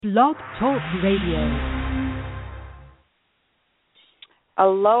Blog Talk Radio.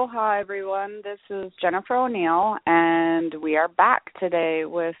 Aloha, everyone. This is Jennifer O'Neill, and we are back today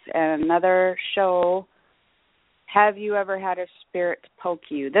with another show. Have you ever had a spirit poke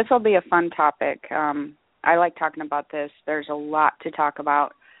you? This will be a fun topic. I like talking about this. There's a lot to talk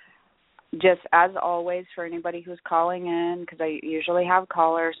about. Just as always, for anybody who's calling in, because I usually have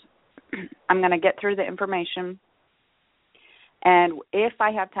callers, I'm going to get through the information. And if I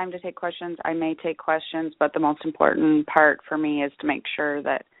have time to take questions, I may take questions, but the most important part for me is to make sure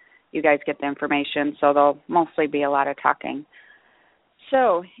that you guys get the information, so there'll mostly be a lot of talking.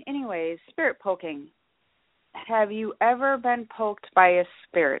 So, anyways, spirit poking. Have you ever been poked by a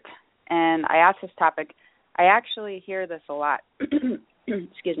spirit? And I ask this topic. I actually hear this a lot.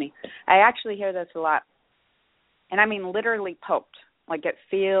 Excuse me. I actually hear this a lot. And I mean literally poked. Like it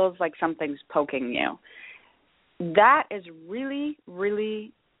feels like something's poking you. That is really,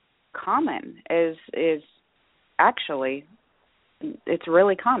 really common. Is actually, it's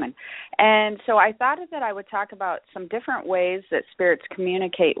really common. And so I thought that I would talk about some different ways that spirits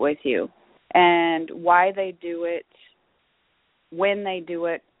communicate with you and why they do it, when they do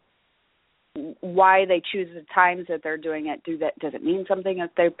it, why they choose the times that they're doing it. Does it mean something if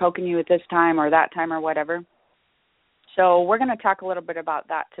they're poking you at this time or that time or whatever? So we're going to talk a little bit about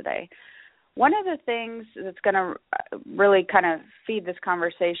that today. One of the things that's going to really kind of feed this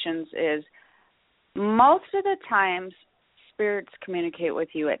conversation is most of the times spirits communicate with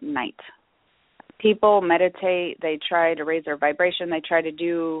you at night. People meditate, they try to raise their vibration, they try to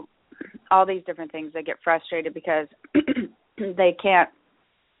do all these different things. They get frustrated because they can't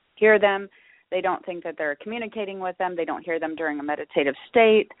hear them. They don't think that they're communicating with them. They don't hear them during a meditative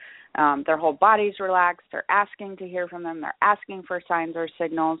state. Their whole body's relaxed. They're asking to hear from them. They're asking for signs or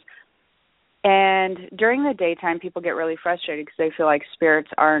signals. And during the daytime, people get really frustrated because they feel like spirits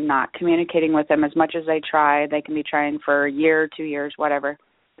are not communicating with them as much as they try. They can be trying for a year, 2 years, whatever.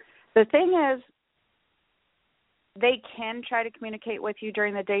 The thing is, they can try to communicate with you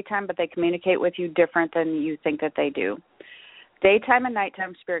during the daytime, but they communicate with you different than you think that they do. Daytime and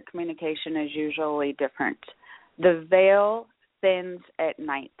nighttime spirit communication is usually different. The veil thins at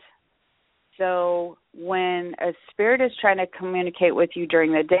night. So when a spirit is trying to communicate with you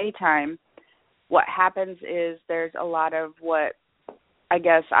during the daytime, what happens is there's a lot of what I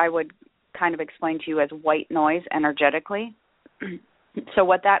guess I would kind of explain to you as white noise energetically. So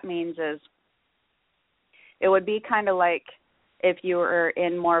what that means is it would be kind of like if you were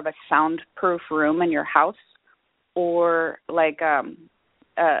in more of a soundproof room in your house, or like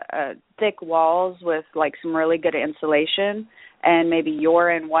thick walls with like some really good insulation, and maybe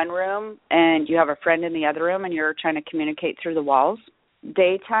you're in one room and you have a friend in the other room and you're trying to communicate through the walls.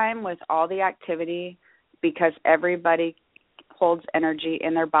 Daytime with all the activity, because everybody holds energy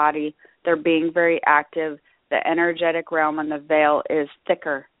in their body, they're being very active. The energetic realm and the veil is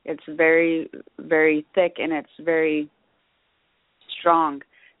thicker. It's very, very thick and it's very strong.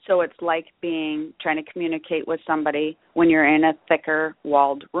 So it's like trying to communicate with somebody when you're in a thicker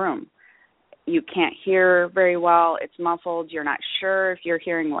walled room. You can't hear very well. It's muffled. You're not sure if you're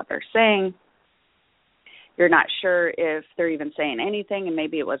hearing what they're saying. You're not sure if they're even saying anything, and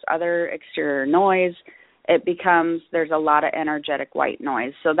maybe it was other exterior noise. There's a lot of energetic white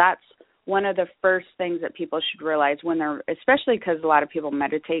noise. So that's one of the first things that people should realize especially because a lot of people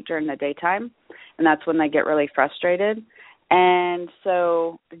meditate during the daytime, and that's when they get really frustrated. And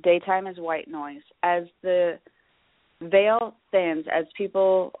so daytime is white noise. As the veil thins, as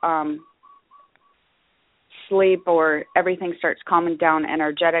people sleep or everything starts calming down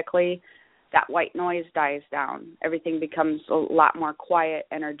energetically, that white noise dies down. Everything becomes a lot more quiet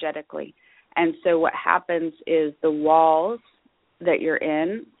energetically. And so what happens is the walls that you're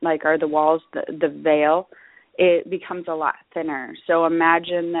in, are the walls, the veil, it becomes a lot thinner. So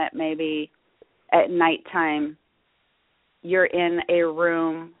imagine that maybe at nighttime you're in a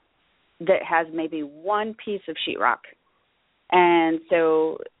room that has maybe one piece of sheetrock. And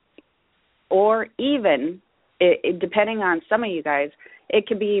so, or even, depending on some of you guys, it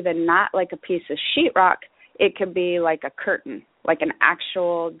could be even not like a piece of sheetrock. It could be like a curtain, like an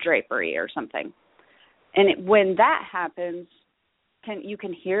actual drapery or something. And when that happens, you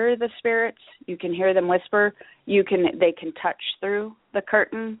can hear the spirits. You can hear them whisper. They can touch through the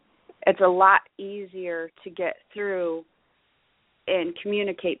curtain. It's a lot easier to get through and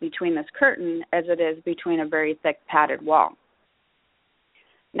communicate between this curtain as it is between a very thick padded wall.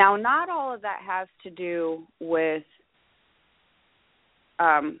 Now, not all of that has to do with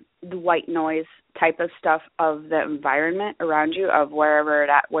the white noise type of stuff of the environment around you, of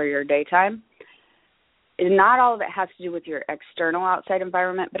where you're daytime. not all of it has to do with your external outside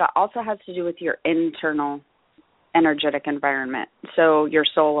environment, but it also has to do with your internal energetic environment. So your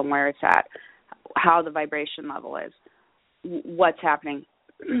soul and where it's at, how the vibration level is, what's happening.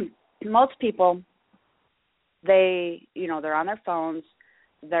 Most people, they're on their phones,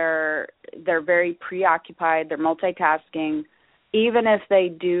 they're very preoccupied, they're multitasking. Even if they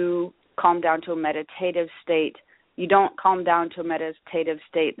do calm down to a meditative state, you don't calm down to a meditative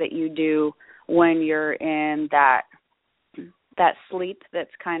state that you do when you're in that sleep that's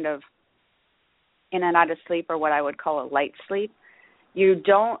kind of in and out of sleep, or what I would call a light sleep. You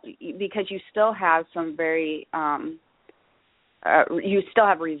don't, because you still have some very, you still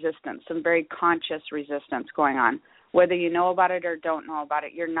have resistance, some very conscious resistance going on. Whether you know about it or don't know about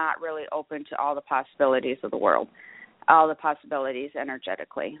it, you're not really open to all the possibilities of the world, all the possibilities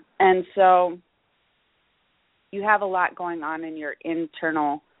energetically. And so you have a lot going on in your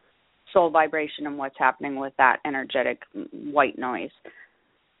internal soul vibration and what's happening with that energetic white noise.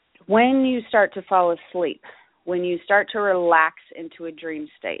 When you start to fall asleep, when you start to relax into a dream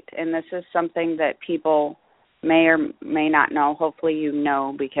state, and this is something that people may or may not know, hopefully you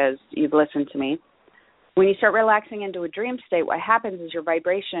know because you've listened to me. When you start relaxing into a dream state, what happens is your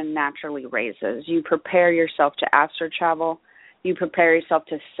vibration naturally raises. You prepare yourself to astral travel. You prepare yourself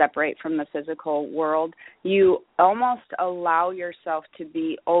to separate from the physical world. You almost allow yourself to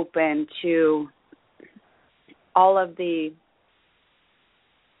be open to all of the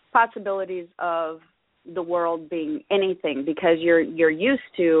possibilities of the world being anything, because you're used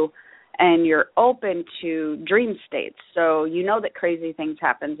to and you're open to dream states. So you know that crazy things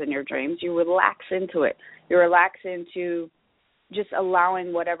happen in your dreams. You relax into it. You relax into just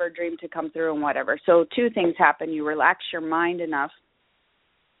allowing whatever dream to come through and whatever. So two things happen. You relax your mind enough,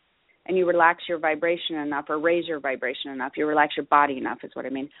 and you relax your vibration enough, or raise your vibration enough. You relax your body enough is what I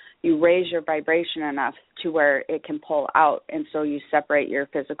mean. You raise your vibration enough to where it can pull out, and so you separate your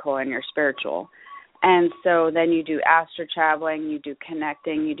physical and your spiritual. And so then you do astral traveling, you do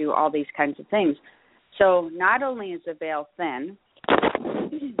connecting, you do all these kinds of things. So not only is the veil thin,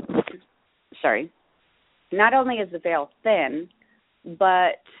 not only is the veil thin,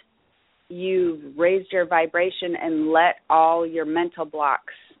 but you've raised your vibration and let all your mental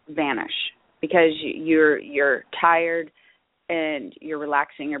blocks vanish, because you're tired and you're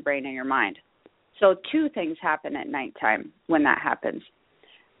relaxing your brain and your mind. So two things happen at nighttime when that happens.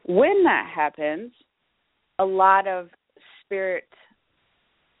 When that happens, a lot of spirit,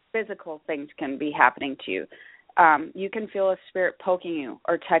 physical things can be happening to you. You can feel a spirit poking you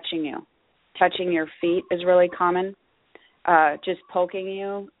or touching you. Touching your feet is really common. Just poking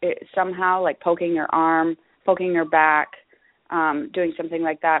you somehow, like poking your arm, poking your back, doing something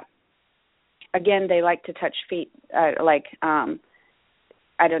like that. Again, they like to touch feet, I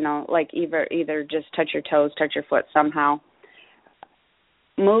don't know, like either just touch your toes, touch your foot somehow.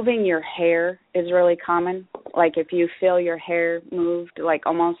 Moving your hair is really common. Like if you feel your hair moved, like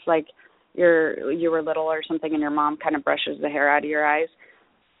almost like you were little or something, and your mom kind of brushes the hair out of your eyes,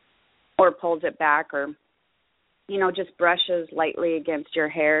 or pulls it back, or just brushes lightly against your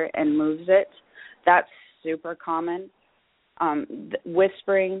hair and moves it. That's super common.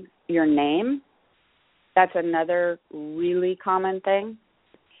 Whispering your name, that's another really common thing.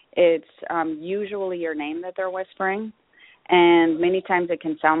 It's usually your name that they're whispering, and many times it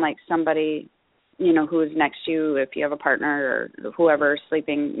can sound like somebody, who is next to you, if you have a partner or whoever is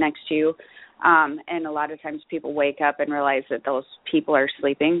sleeping next to you. And a lot of times people wake up and realize that those people are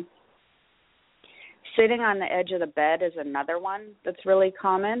sleeping. Sitting on the edge of the bed is another one that's really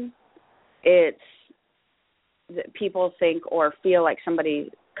common. It's that people think or feel like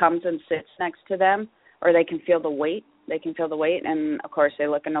somebody comes and sits next to them, or they can feel the weight. They can feel the weight, and, of course, they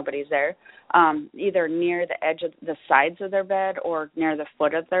look and nobody's there. Either near the edge of the sides of their bed or near the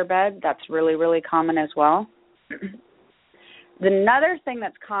foot of their bed. That's really, really common as well. Another thing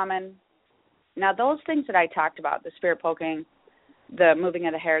that's common, now those things that I talked about, the spirit poking, the moving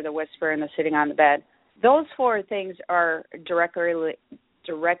of the hair, the whisper, and the sitting on the bed, those four things are directly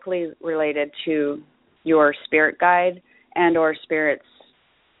related to your spirit guide and or spirits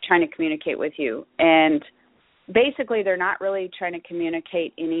trying to communicate with you. And basically they're not really trying to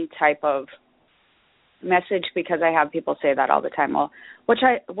communicate any type of message, because I have people say that all the time. Well, what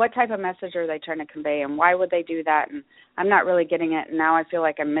type of message are they trying to convey, and why would they do that? And I'm not really getting it, and now I feel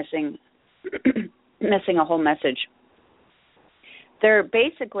like I'm missing a whole message. They're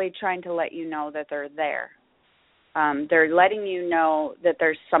basically trying to let you know that they're there. They're letting you know that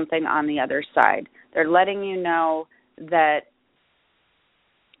there's something on the other side. They're letting you know that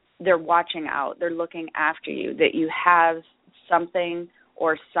they're watching out. They're looking after you, that you have something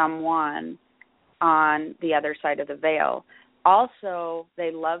or someone on the other side of the veil. Also,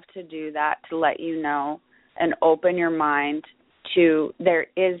 they love to do that to let you know and open your mind to there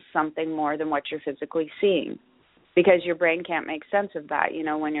is something more than what you're physically seeing, because your brain can't make sense of that.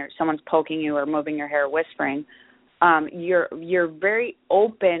 When someone's poking you or moving your hair, whispering, you're very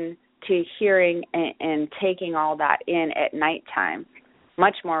open to hearing and taking all that in at nighttime,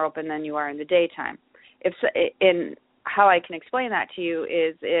 much more open than you are in the daytime. In how I can explain that to you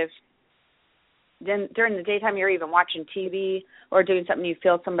is if then during the daytime you're even watching TV or doing something, you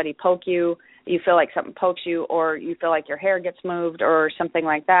feel somebody poke you, you feel like something pokes you, or you feel like your hair gets moved or something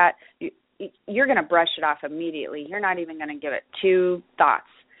like that, you're going to brush it off immediately. You're not even going to give it two thoughts.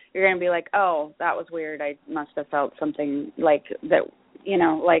 You're going to be like, oh, that was weird. I must have felt something like that,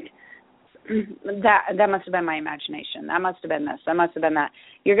 like that must have been my imagination. That must have been this. That must have been that.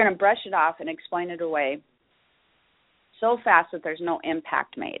 You're going to brush it off and explain it away so fast that there's no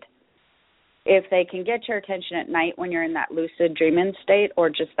impact made. If they can get your attention at night when you're in that lucid dreaming state or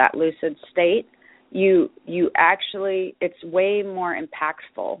just that lucid state, you actually, it's way more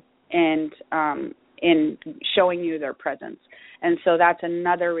impactful and in showing you their presence. And so that's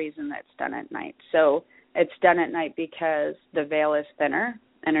another reason that it's done at night. So it's done at night because the veil is thinner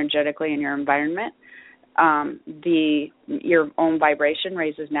energetically in your environment. Your own vibration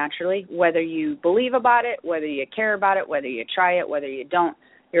raises naturally, whether you believe about it, whether you care about it, whether you try it, whether you don't.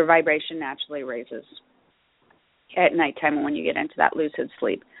 Your vibration naturally raises at nighttime when you get into that lucid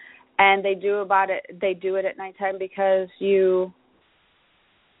sleep. And they do it at nighttime because you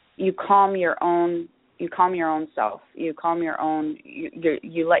calm your own self. You calm your own,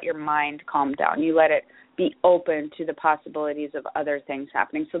 you let your mind calm down. You let it be open to the possibilities of other things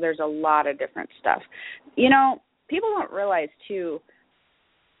happening. So there's a lot of different stuff. People don't realize too,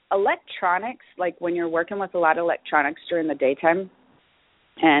 electronics, like when you're working with a lot of electronics during the daytime,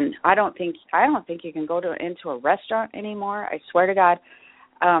 and I don't think you can go into a restaurant anymore. I swear to God.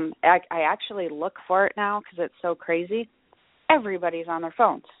 I actually look for it now because it's so crazy. Everybody's on their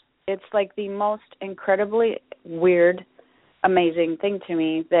phones. It's like the most incredibly weird, amazing thing to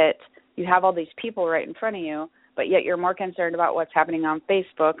me that you have all these people right in front of you, but yet you're more concerned about what's happening on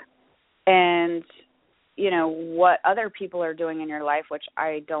Facebook and, what other people are doing in your life, which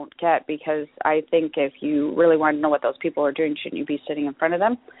I don't get, because I think if you really want to know what those people are doing, shouldn't you be sitting in front of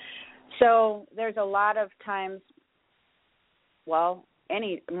them? So there's a lot of times,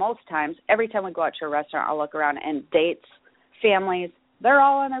 most times, every time we go out to a restaurant, I'll look around and dates, families, they're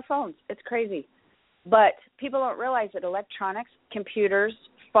all on their phones. It's crazy. But people don't realize that electronics, computers,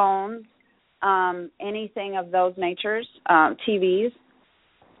 phones, anything of those natures, TVs,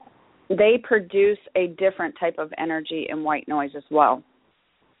 they produce a different type of energy and white noise as well,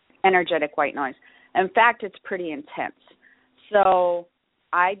 energetic white noise. In fact, it's pretty intense. So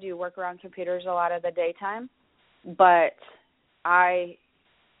I do work around computers a lot of the daytime, but I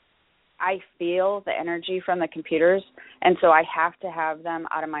feel the energy from the computers, and so I have to have them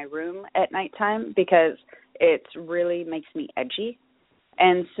out of my room at nighttime because it really makes me edgy.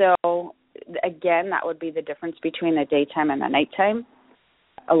 And so, again, that would be the difference between the daytime and the nighttime.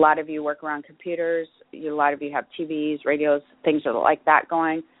 A lot of you work around computers. A lot of you have TVs, radios, things like that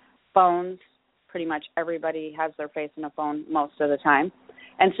going. Phones, pretty much everybody has their face in a phone most of the time.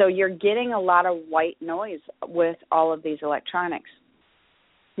 And so you're getting a lot of white noise with all of these electronics.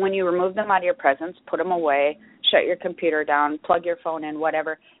 When you remove them out of your presence, put them away, shut your computer down, plug your phone in,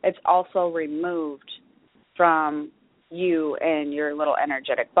 whatever, it's also removed from you and your little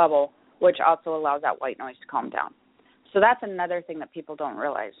energetic bubble, which also allows that white noise to calm down. So that's another thing that people don't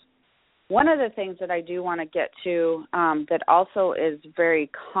realize. One of the things that I do want to get to that also is very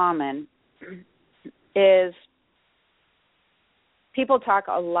common is people talk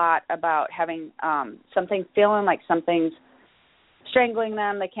a lot about having feeling like something's strangling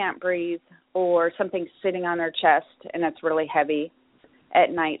them, they can't breathe, or something's sitting on their chest and it's really heavy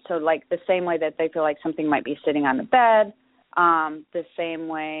at night. So like the same way that they feel like something might be sitting on the bed, the same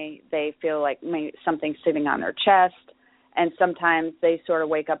way they feel like something's sitting on their chest. And sometimes they sort of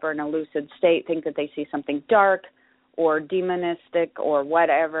wake up or in a lucid state, think that they see something dark or demonistic or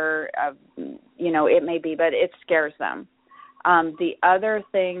whatever, it may be, but it scares them. The other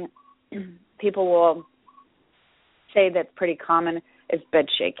thing people will say that's pretty common is bed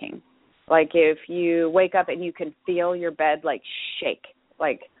shaking. Like if you wake up and you can feel your bed like shake,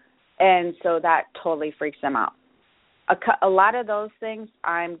 and so that totally freaks them out. A lot of those things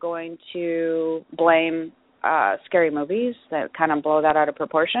I'm going to blame scary movies that kind of blow that out of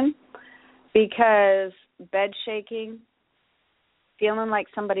proportion, because bed shaking, feeling like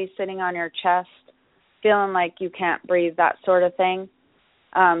somebody's sitting on your chest, feeling like you can't breathe, that sort of thing,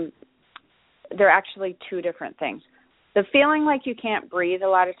 they're actually two different things. The feeling like you can't breathe a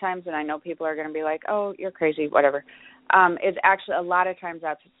lot of times, and I know people are going to be like, oh, you're crazy, whatever, is actually a lot of times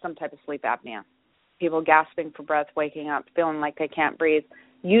that's some type of sleep apnea. People gasping for breath, waking up, feeling like they can't breathe.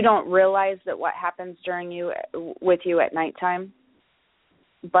 You don't realize that what happens with you at nighttime,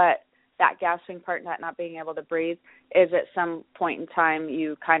 but that gasping part, that not being able to breathe, is at some point in time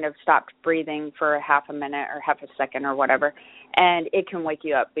you kind of stopped breathing for half a minute or half a second or whatever, and it can wake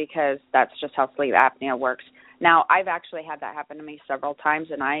you up because that's just how sleep apnea works. Now, I've actually had that happen to me several times,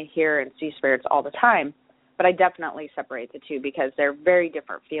 and I hear and see spirits all the time, but I definitely separate the two because they're very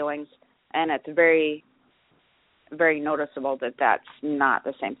different feelings, and it's very, very noticeable that that's not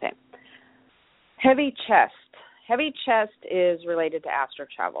the same thing. Heavy chest. Heavy chest is related to astral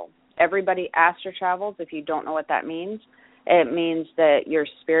travel. Everybody astral travels. If you don't know what that means, it means that your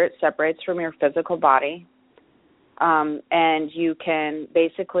spirit separates from your physical body, and you can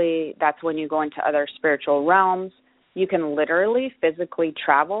basically, that's when you go into other spiritual realms. You can literally physically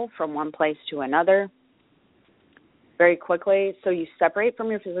travel from one place to another very quickly. So you separate from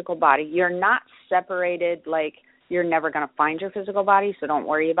your physical body. You're not separated like you're never going to find your physical body, so don't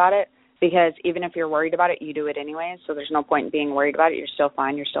worry about it, because even if you're worried about it, you do it anyway, so there's no point in being worried about it. You're still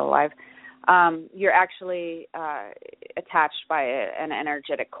fine. You're still alive. You're actually attached by an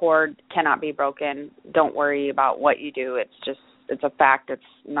energetic cord, cannot be broken. Don't worry about what you do. It's a fact. It's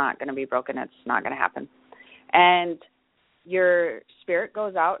not going to be broken. It's not going to happen. And your spirit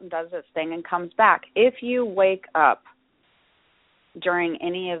goes out and does its thing and comes back. If you wake up during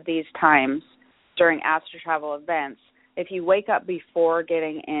any of these times, during astral travel events, if you wake up before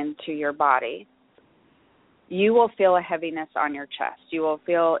getting into your body, you will feel a heaviness on your chest. You will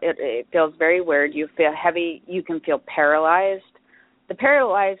feel, it feels very weird. You feel heavy. You can feel paralyzed. The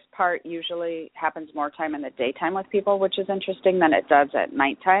paralyzed part usually happens more time in the daytime with people, which is interesting, than it does at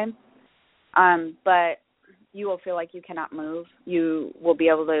nighttime. But you will feel like you cannot move. You will be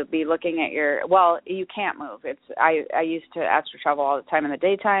able to be looking at you can't move. I used to astral travel all the time in the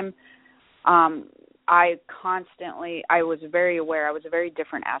daytime. I was very aware. I was a very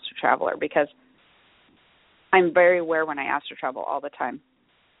different astral traveler because I'm very aware when I astral travel all the time.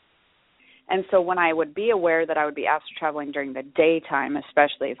 And so when I would be aware that I would be astral traveling during the daytime,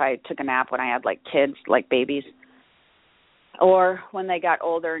 especially if I took a nap when I had like kids, like babies, or when they got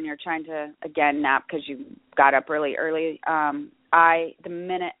older and you're trying to, again, nap because you got up really early, the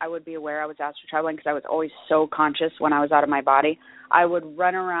minute I would be aware I was astral traveling, because I was always so conscious when I was out of my body, I would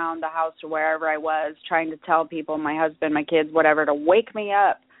run around the house or wherever I was trying to tell people, my husband, my kids, whatever, to wake me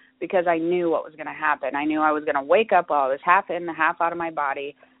up, because I knew what was going to happen. I knew I was going to wake up while I was half in and half out of my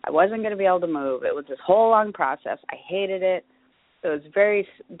body. I wasn't going to be able to move. It was this whole long process. I hated it. It was very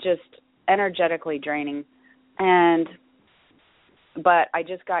just energetically draining. But I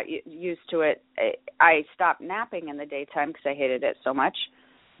just got used to it. I stopped napping in the daytime because I hated it so much.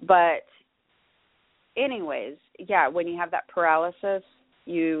 But anyways, yeah, when you have that paralysis,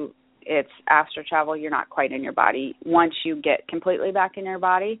 it's astral travel. You're not quite in your body. Once you get completely back in your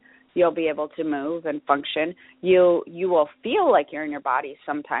body, you'll be able to move and function. You will feel like you're in your body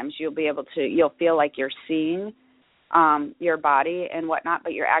sometimes. You'll feel like you're seeing your body and whatnot,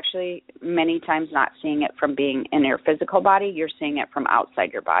 but you're actually many times not seeing it from being in your physical body. You're seeing it from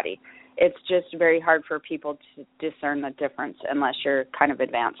outside your body. It's just very hard for people to discern the difference unless you're kind of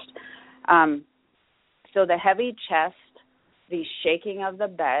advanced. So the heavy chest, the shaking of the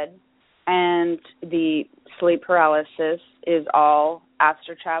bed, and the sleep paralysis is all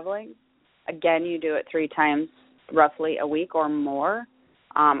astral traveling. Again, you do it 3 times roughly a week or more.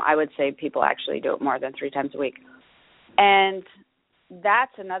 I would say people actually do it more than 3 times a week. And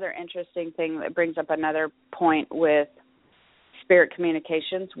that's another interesting thing that brings up another point with spirit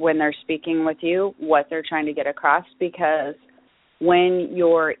communications when they're speaking with you, what they're trying to get across, because when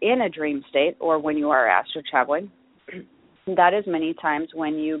you're in a dream state or when you are astral traveling, that is many times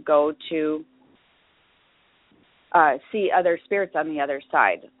when you go to see other spirits on the other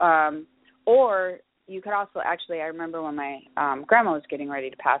side. Or you could also I remember when my grandma was getting ready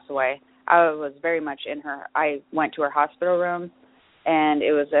to pass away, I was very much I went to her hospital room, and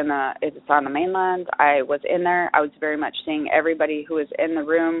it's on the mainland. I was in there. I was very much seeing everybody who was in the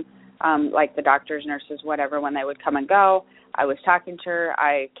room, like the doctors, nurses, whatever, when they would come and go. I was talking to her.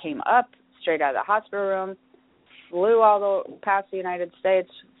 I came up straight out of the hospital room, flew past the United States,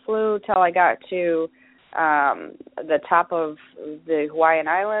 flew till I got to the top of the Hawaiian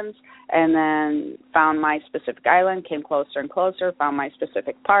Islands, and then found my specific island, came closer and closer, found my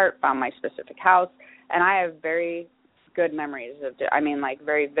specific part, found my specific house, and I have very good memories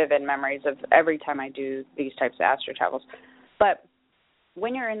very vivid memories of every time I do these types of astral travels. But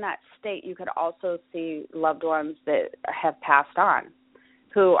when you're in that state, you could also see loved ones that have passed on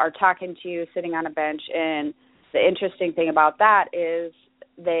who are talking to you sitting on a bench. And the interesting thing about that is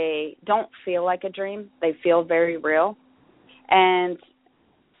they don't feel like a dream. They feel very real. And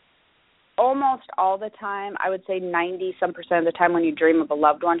almost all the time, I would say 90-some% of the time when you dream of a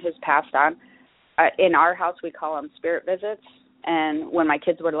loved one who's passed on, in our house we call them spirit visits. And when my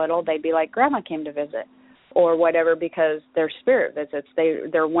kids were little, they'd be like, Grandma came to visit or whatever, because they're spirit visits.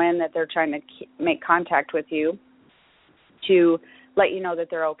 They're when that they're trying to make contact with you to let you know that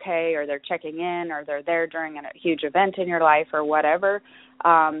they're okay, or they're checking in, or they're there during a huge event in your life or whatever.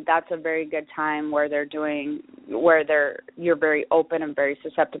 That's a very good time where you're very open and very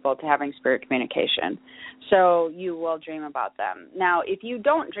susceptible to having spirit communication. So you will dream about them. Now, if you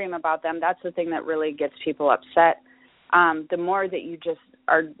don't dream about them, that's the thing that really gets people upset. The more that you just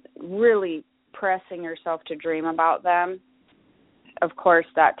are really pressing yourself to dream about them, of course,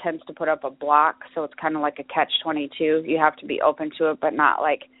 that tends to put up a block, so it's kind of like a catch-22. You have to be open to it, but not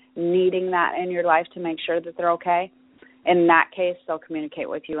like needing that in your life to make sure that they're okay. In that case, they'll communicate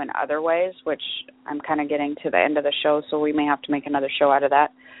with you in other ways, which I'm kind of getting to the end of the show, so we may have to make another show out of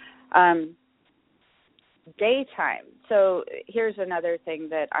that. Daytime. So here's another thing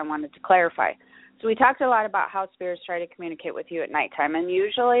that I wanted to clarify. So we talked a lot about how spirits try to communicate with you at nighttime, and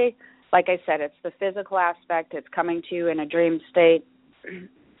usually, like I said, it's the physical aspect. It's coming to you in a dream state,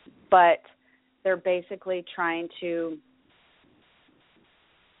 but they're basically trying to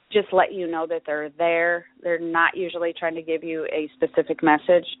just let you know that they're there. They're not usually trying to give you a specific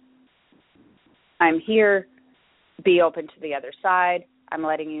message. I'm here. Be open to the other side. I'm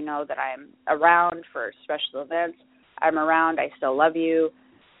letting you know that I'm around for special events. I'm around. I still love you.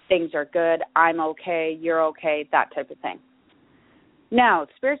 Things are good. I'm okay. You're okay. That type of thing. Now,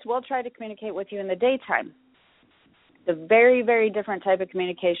 spirits will try to communicate with you in the daytime. It's a very, very different type of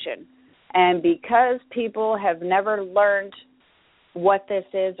communication. And because people have never learned what this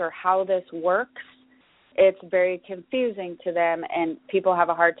is or how this works, it's very confusing to them, and people have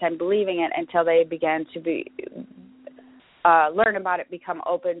a hard time believing it until they begin to learn about it, become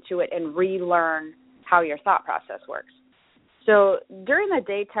open to it, and relearn how your thought process works. So during the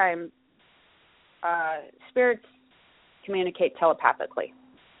daytime, spirits communicate telepathically.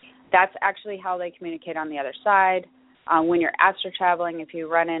 That's actually how they communicate on the other side. When you're astral traveling, if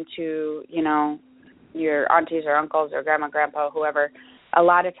you run into, your aunties or uncles or grandma, grandpa, whoever, a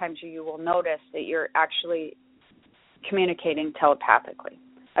lot of times you will notice that you're actually communicating telepathically.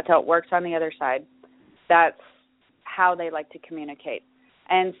 That's how it works on the other side. That's how they like to communicate.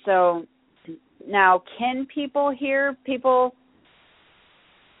 And so now, can people hear people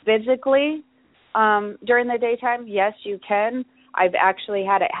physically during the daytime? Yes, you can. I've actually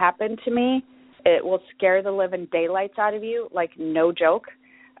had it happen to me. It will scare the living daylights out of you, like no joke.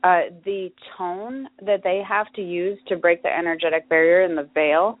 The tone that they have to use to break the energetic barrier in the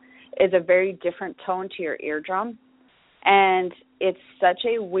veil is a very different tone to your eardrum. And it's such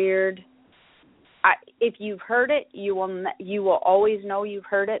a weird, if you've heard it, you will always know you've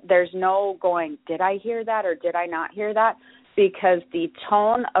heard it. There's no going, did I hear that or did I not hear that? Because the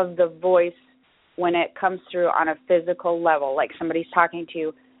tone of the voice when it comes through on a physical level, like somebody's talking to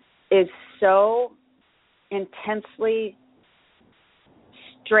you, is so intensely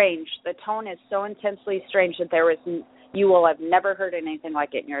strange. The tone is so intensely strange that you will have never heard anything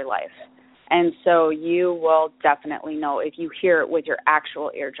like it in your life. And so you will definitely know if you hear it with your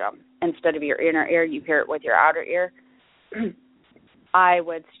actual eardrum. Instead of your inner ear, you hear it with your outer ear. I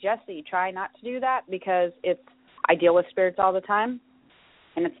would suggest that you try not to do that, because I deal with spirits all the time,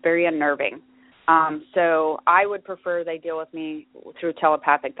 and it's very unnerving. So I would prefer they deal with me through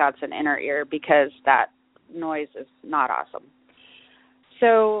telepathic thoughts and inner ear, because that noise is not awesome.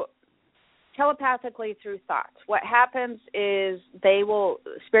 So telepathically through thoughts, what happens is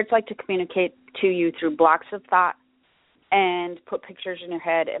spirits like to communicate to you through blocks of thought and put pictures in your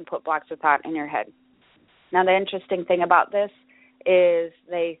head and put blocks of thought in your head. Now, the interesting thing about this is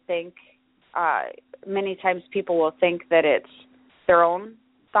they think, many times people will think that it's their own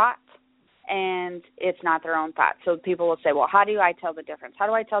thought, and it's not their own thought. So people will say, well, how do I tell the difference? How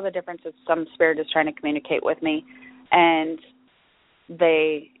do I tell the difference if some spirit is trying to communicate with me? And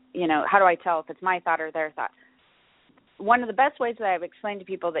how do I tell if it's my thought or their thought? One of the best ways that I've explained to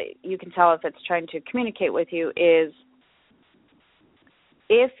people that you can tell if it's trying to communicate with you is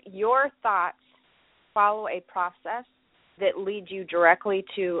if your thoughts follow a process that leads you directly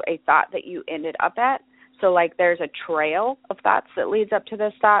to a thought that you ended up at. So, like, there's a trail of thoughts that leads up to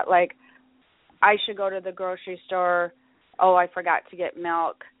this thought, like, I should go to the grocery store. Oh, I forgot to get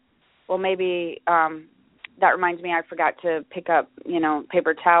milk. Well, maybe that reminds me, I forgot to pick up,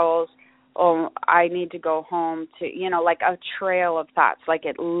 paper towels. Oh, I need to go home to, like a trail of thoughts, like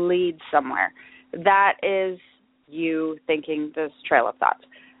it leads somewhere. That is you thinking this trail of thoughts.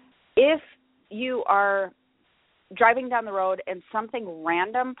 If you are driving down the road and something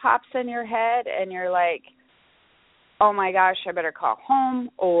random pops in your head and you're like, oh my gosh, I better call home,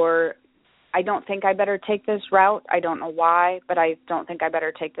 or I don't think I better take this route. I don't know why, but I don't think I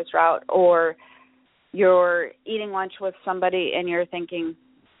better take this route. Or you're eating lunch with somebody and you're thinking,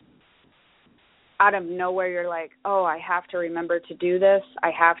 out of nowhere, you're like, oh, I have to remember to do this. I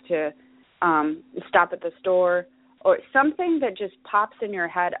have to stop at the store. Or something that just pops in your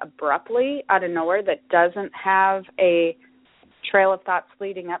head abruptly out of nowhere that doesn't have a trail of thoughts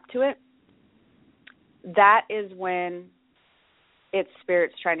leading up to it. That is when it's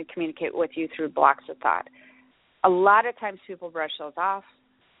spirits trying to communicate with you through blocks of thought. A lot of times people brush those off.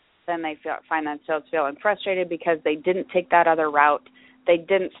 Then they find themselves feeling frustrated because they didn't take that other route. They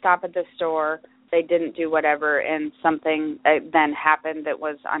didn't stop at the store. They didn't do whatever, and something then happened that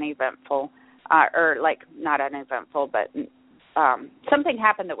was uneventful, or like not uneventful, but something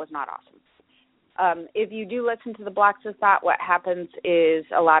happened that was not awesome. If you do listen to the blocks of thought, what happens is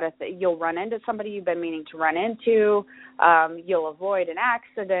a lot of you'll run into somebody you've been meaning to run into. You'll avoid an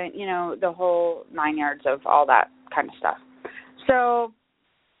accident, the whole 9 yards of all that kind of stuff. So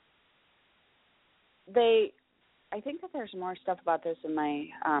I think that there's more stuff about this in my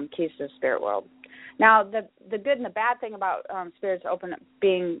Keys to the Spirit World. Now, the good and the bad thing about spirits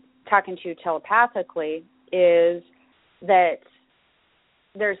talking to you telepathically is that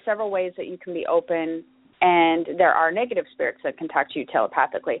there's several ways that you can be open, and there are negative spirits that can talk to you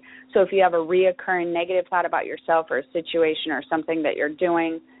telepathically. So if you have a reoccurring negative thought about yourself or a situation or something that you're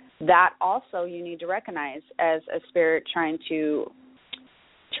doing, that also you need to recognize as a spirit trying to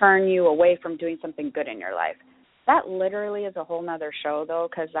turn you away from doing something good in your life. That literally is a whole nother show, though,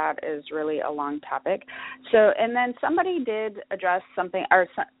 because that is really a long topic. So, and then somebody did address something or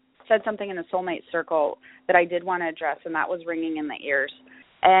said something in the soulmate circle that I did want to address, and that was ringing in the ears.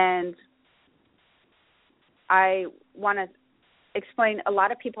 And I want to explain, a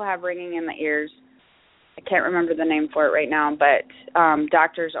lot of people have ringing in the ears. I can't remember the name for it right now, but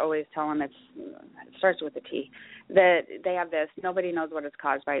doctors always tell them it starts with a T, that they have this, nobody knows what it's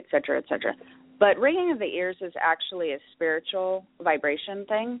caused by, et cetera, et cetera. But ringing of the ears is actually a spiritual vibration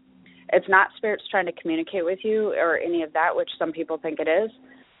thing. It's not spirits trying to communicate with you or any of that, which some people think it is.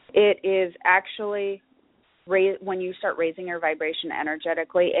 It is actually when you start raising your vibration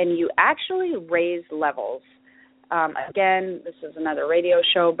energetically, and you actually raise levels. Again, this is another radio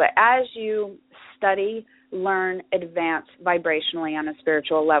show, but as you study, learn, advance vibrationally on a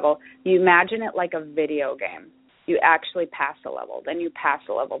spiritual level, you imagine it like a video game. You actually pass a level, then you pass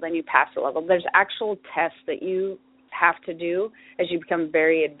a level, then you pass a level. There's actual tests that you have to do as you become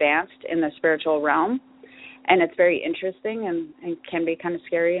very advanced in the spiritual realm. And it's very interesting and can be kind of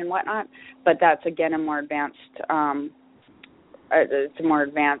scary and whatnot. But that's, again, a more advanced,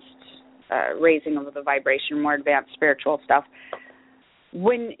 raising of the vibration, more advanced spiritual stuff.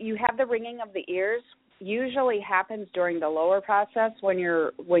 When you have the ringing of the ears, usually happens during the lower process when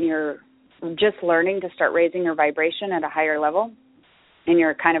you're just learning to start raising your vibration at a higher level, and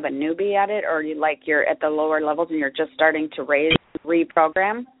you're kind of a newbie at it, or you're at the lower levels and you're just starting to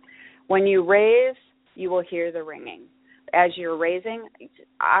reprogram. When you raise, you will hear the ringing. As you're raising,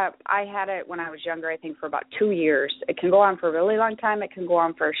 I had it when I was younger, I think for about 2 years. It can go on for a really long time. It can go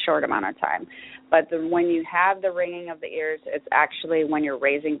on for a short amount of time. But when you have the ringing of the ears, it's actually when you're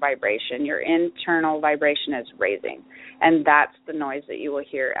raising vibration. Your internal vibration is raising. And that's the noise that you will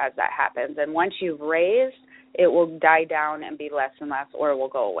hear as that happens. And once you've raised, it will die down and be less and less, or it will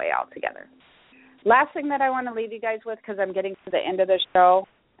go away altogether. Last thing that I want to leave you guys with, because I'm getting to the end of the show,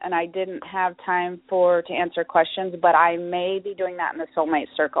 and I didn't have time to answer questions, but I may be doing that in the Soulmate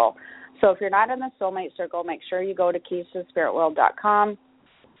Circle. So if you're not in the Soulmate Circle, make sure you go to keystothespiritworld.com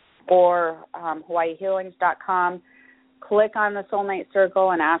or hawaiihealings.com. Click on the Soulmate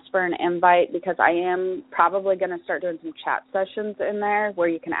Circle and ask for an invite, because I am probably going to start doing some chat sessions in there where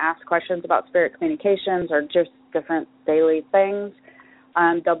you can ask questions about spirit communications or just different daily things.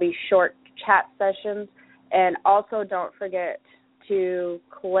 There'll be short chat sessions. And also don't forget to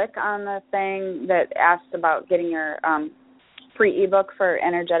click on the thing that asks about getting your free ebook for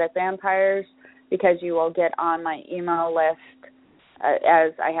energetic vampires, because you will get on my email list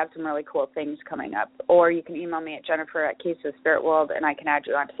as I have some really cool things coming up. Or you can email me at Jennifer@KeysToTheSpiritWorld, and I can add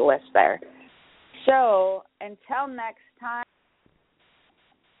you onto the list there. So until next time,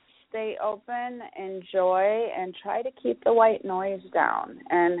 stay open, enjoy, and try to keep the white noise down.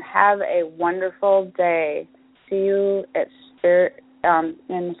 And have a wonderful day. See you at Spirit in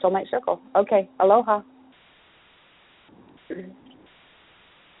the Soulmate Circle. Okay, aloha.